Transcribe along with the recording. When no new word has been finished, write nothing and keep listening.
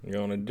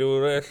Gonna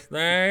do this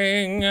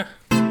thing.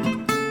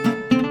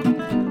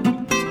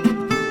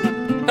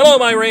 Hello,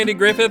 my Randy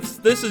Griffiths.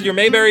 This is your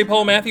Mayberry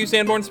Pole Matthew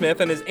Sanborn Smith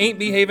and his Ain't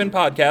Behavin'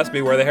 podcast,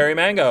 Beware the Hairy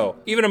Mango.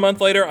 Even a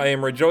month later, I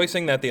am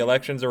rejoicing that the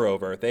elections are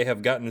over. They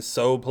have gotten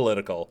so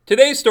political.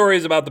 Today's story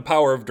is about the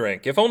power of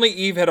drink. If only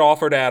Eve had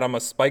offered Adam a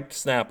spiked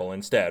Snapple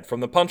instead, from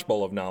the punch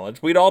bowl of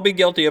knowledge, we'd all be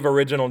guilty of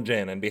original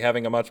gin and be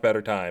having a much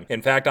better time.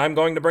 In fact, I'm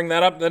going to bring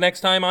that up the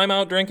next time I'm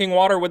out drinking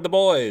water with the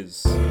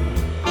boys.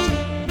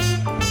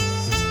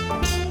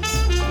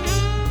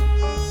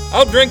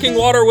 Out Drinking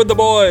Water with the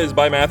Boys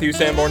by Matthew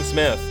Sanborn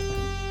Smith.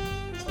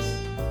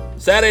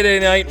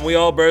 Saturday night, and we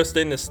all burst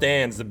into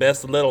Stan's, the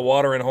best little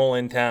watering hole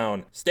in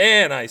town.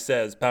 "Stan," I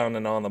says,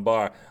 pounding on the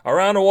bar, "a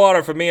round of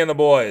water for me and the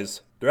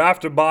boys."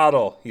 "Draft a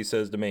bottle," he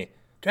says to me.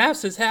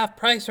 "Drafts is half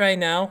price right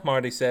now,"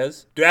 Marty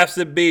says. "Drafts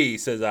it be,"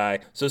 says I.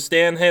 So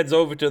Stan heads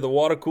over to the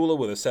water cooler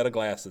with a set of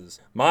glasses.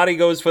 Marty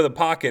goes for the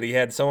pocket he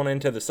had sewn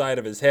into the side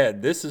of his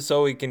head. This is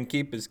so he can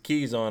keep his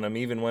keys on him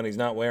even when he's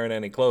not wearing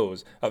any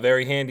clothes. A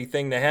very handy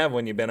thing to have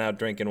when you've been out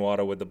drinking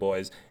water with the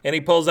boys. And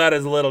he pulls out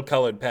his little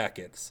colored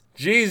packets.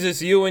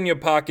 "Jesus, you and your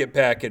pocket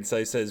packets,"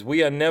 I says.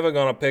 "We are never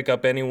gonna pick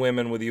up any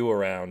women with you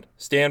around."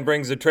 Stan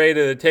brings a tray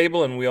to the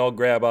table and we all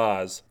grab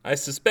ours. I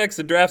suspects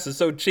the drafts are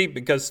so cheap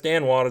because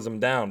Stan waters them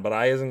down, but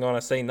I isn't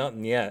gonna say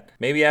nothing yet.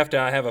 Maybe after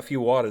I have a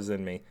few waters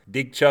in me.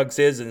 Deke chugs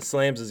his and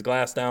slams his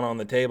glass down on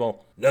the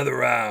table. "Another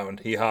round,"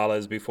 he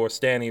hollers before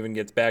Stan even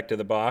gets back to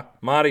the bar.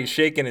 Marty's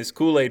shaking his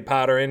Kool-Aid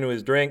powder into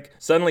his drink.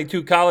 Suddenly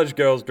 2 college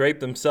girls drape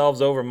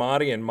themselves over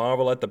Marty and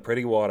marvel at the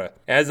pretty water.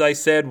 As I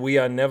said, we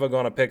are never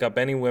gonna pick up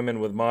any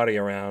women with Marty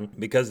around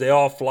because they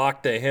all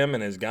flock to him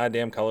and his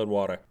goddamn colored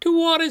water. "2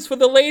 waters for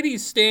the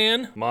ladies,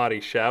 Stan,"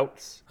 Marty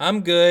shouts.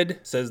 "I'm good,"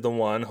 says the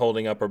one,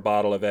 holding up her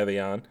bottle of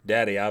Evian.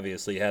 Daddy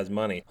obviously has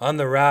money. "On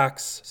the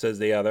rocks," says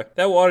the other.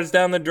 "That water's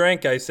down the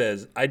drink," I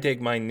says. I take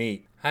mine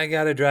neat. "I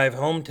gotta drive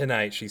home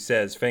tonight," she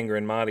says,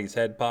 fingering Marty's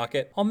head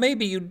pocket. "Oh,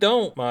 maybe you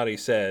don't," Marty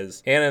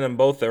says, handing them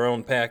both their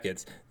own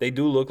packets. They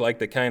do look like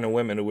the kind of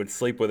women who would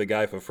sleep with a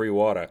guy for free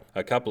water.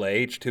 A couple of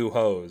H2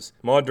 hoes.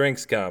 More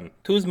drinks come.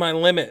 "Two's my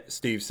limit,"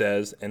 Steve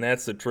says, and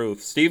that's the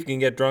truth. Steve can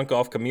get drunk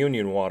off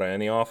communion water,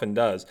 and he often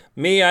does.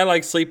 Me, I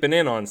like sleeping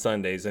in on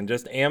Sundays and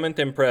just amn't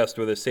impressed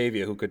with a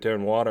savior who could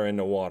turn water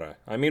into water.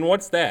 I mean,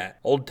 what's that?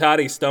 Old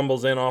Toddy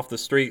stumbles in off the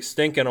street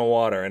stinking of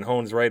water and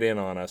hones right in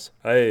on us.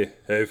 Hey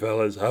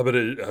fellas, how about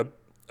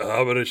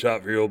a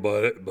shot for your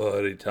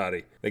buddy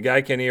Toddy?" The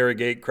guy can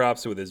irrigate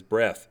crops with his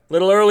breath.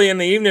 "Little early in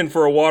the evening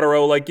for a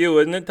water-o like you,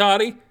 isn't it,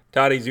 Toddy?"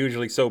 Toddy's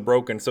usually so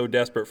broken, so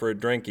desperate for a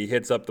drink, he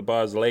hits up the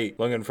bars late,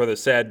 looking for the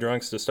sad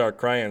drunks to start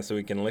crying so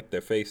he can lick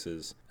their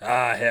faces.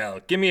 "Ah, hell,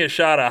 give me a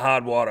shot of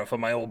hot water for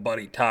my old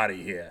buddy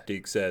Toddy here,"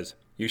 Deke says.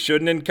 "You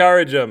shouldn't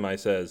encourage him," I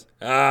says.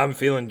 "I'm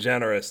feeling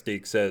generous,"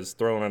 Deke says,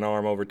 throwing an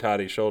arm over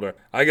Toddy's shoulder.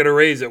 "I got a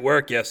raise at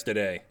work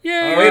yesterday."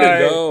 "Yay! Way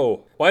to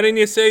go. Why didn't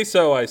you say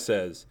so?" I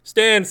says.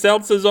 "Stan,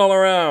 seltzers all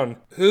around."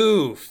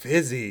 "Ooh,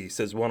 fizzy,"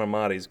 says one of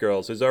Marty's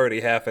girls, who's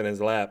already half in his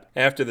lap.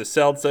 After the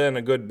seltzer and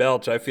a good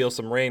belch, I feel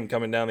some rain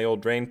coming down the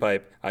old drain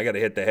pipe. I gotta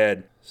hit the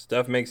head.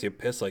 "Stuff makes you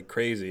piss like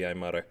crazy," I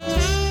mutter.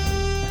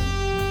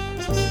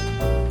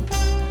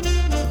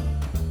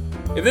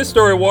 If this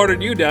story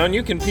watered you down,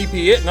 you can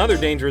PP it and other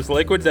dangerous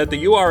liquids at the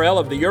URL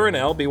of the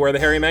urinal,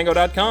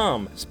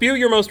 bewarethehairymango.com. Spew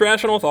your most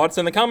rational thoughts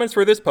in the comments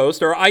for this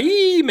post, or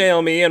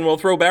email me and we'll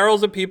throw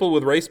barrels of people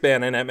with Race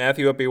Bannon at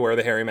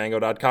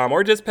Matthew@bewarethehairymango.com,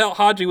 or just pelt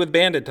Haji with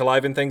Bandit to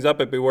liven things up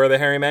at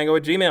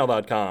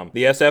bewarethehairymango@gmail.com.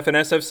 The SF and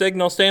SF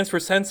signal stands for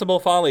sensible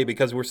folly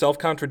because we're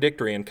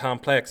self-contradictory and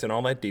complex and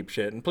all that deep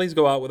shit, and please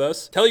go out with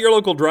us. Tell your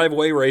local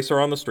driveway racer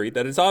on the street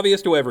that it's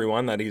obvious to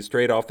everyone that he's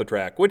straight off the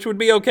track, which would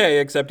be okay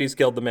except he's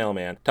killed the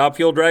mailman. Top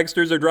Fuel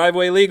dragsters are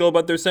driveway legal,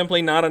 but there's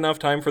simply not enough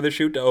time for the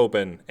chute to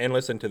open. And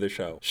listen to the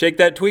show. Shake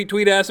that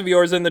tweet ass of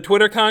yours in the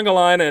Twitter conga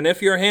line, and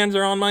if your hands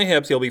are on my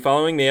hips, you'll be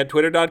following me at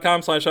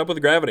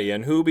twitter.com/upwithgravity,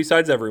 and who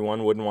besides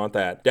everyone wouldn't want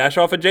that? Dash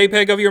off a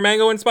JPEG of your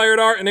mango-inspired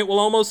art, and it will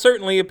almost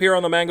certainly appear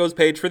on the Mango's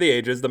page for the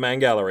ages, the Man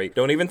Gallery.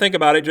 Don't even think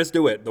about it, just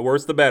do it. The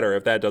worse the better,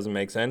 if that doesn't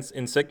make sense,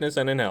 in sickness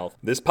and in health.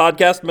 This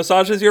podcast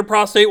massages your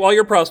prostate while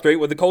you're prostrate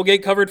with the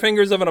Colgate-covered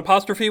fingers of an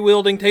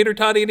apostrophe-wielding,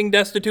 tater-tot-eating,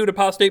 destitute,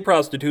 apostate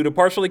prostitute who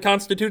partially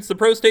constitutes the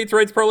pro-states'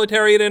 rights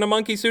proletariat in a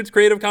monkey suit's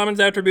Creative Commons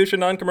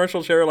Attribution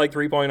Non-Commercial Share Alike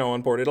 3.0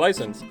 imported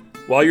license.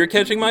 While you're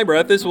catching my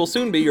breath, this will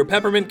soon be your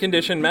peppermint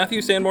conditioned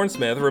Matthew Sanborn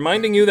Smith,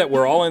 reminding you that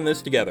we're all in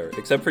this together,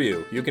 except for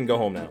you. You can go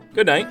home now.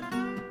 Good night.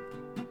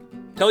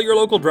 Tell your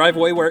local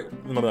driveway waster.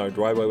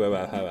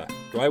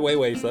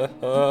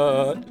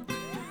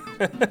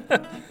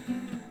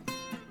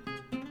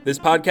 This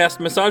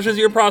podcast massages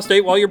your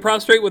prostate while you're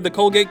prostrate with the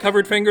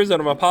Colgate-covered fingers of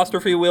an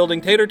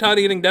apostrophe-wielding,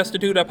 tater-tot-eating,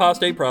 destitute,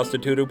 apostate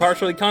prostitute who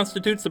partially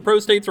constitutes the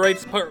pro-states'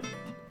 rights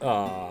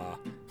I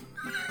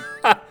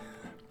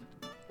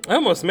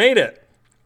almost made it.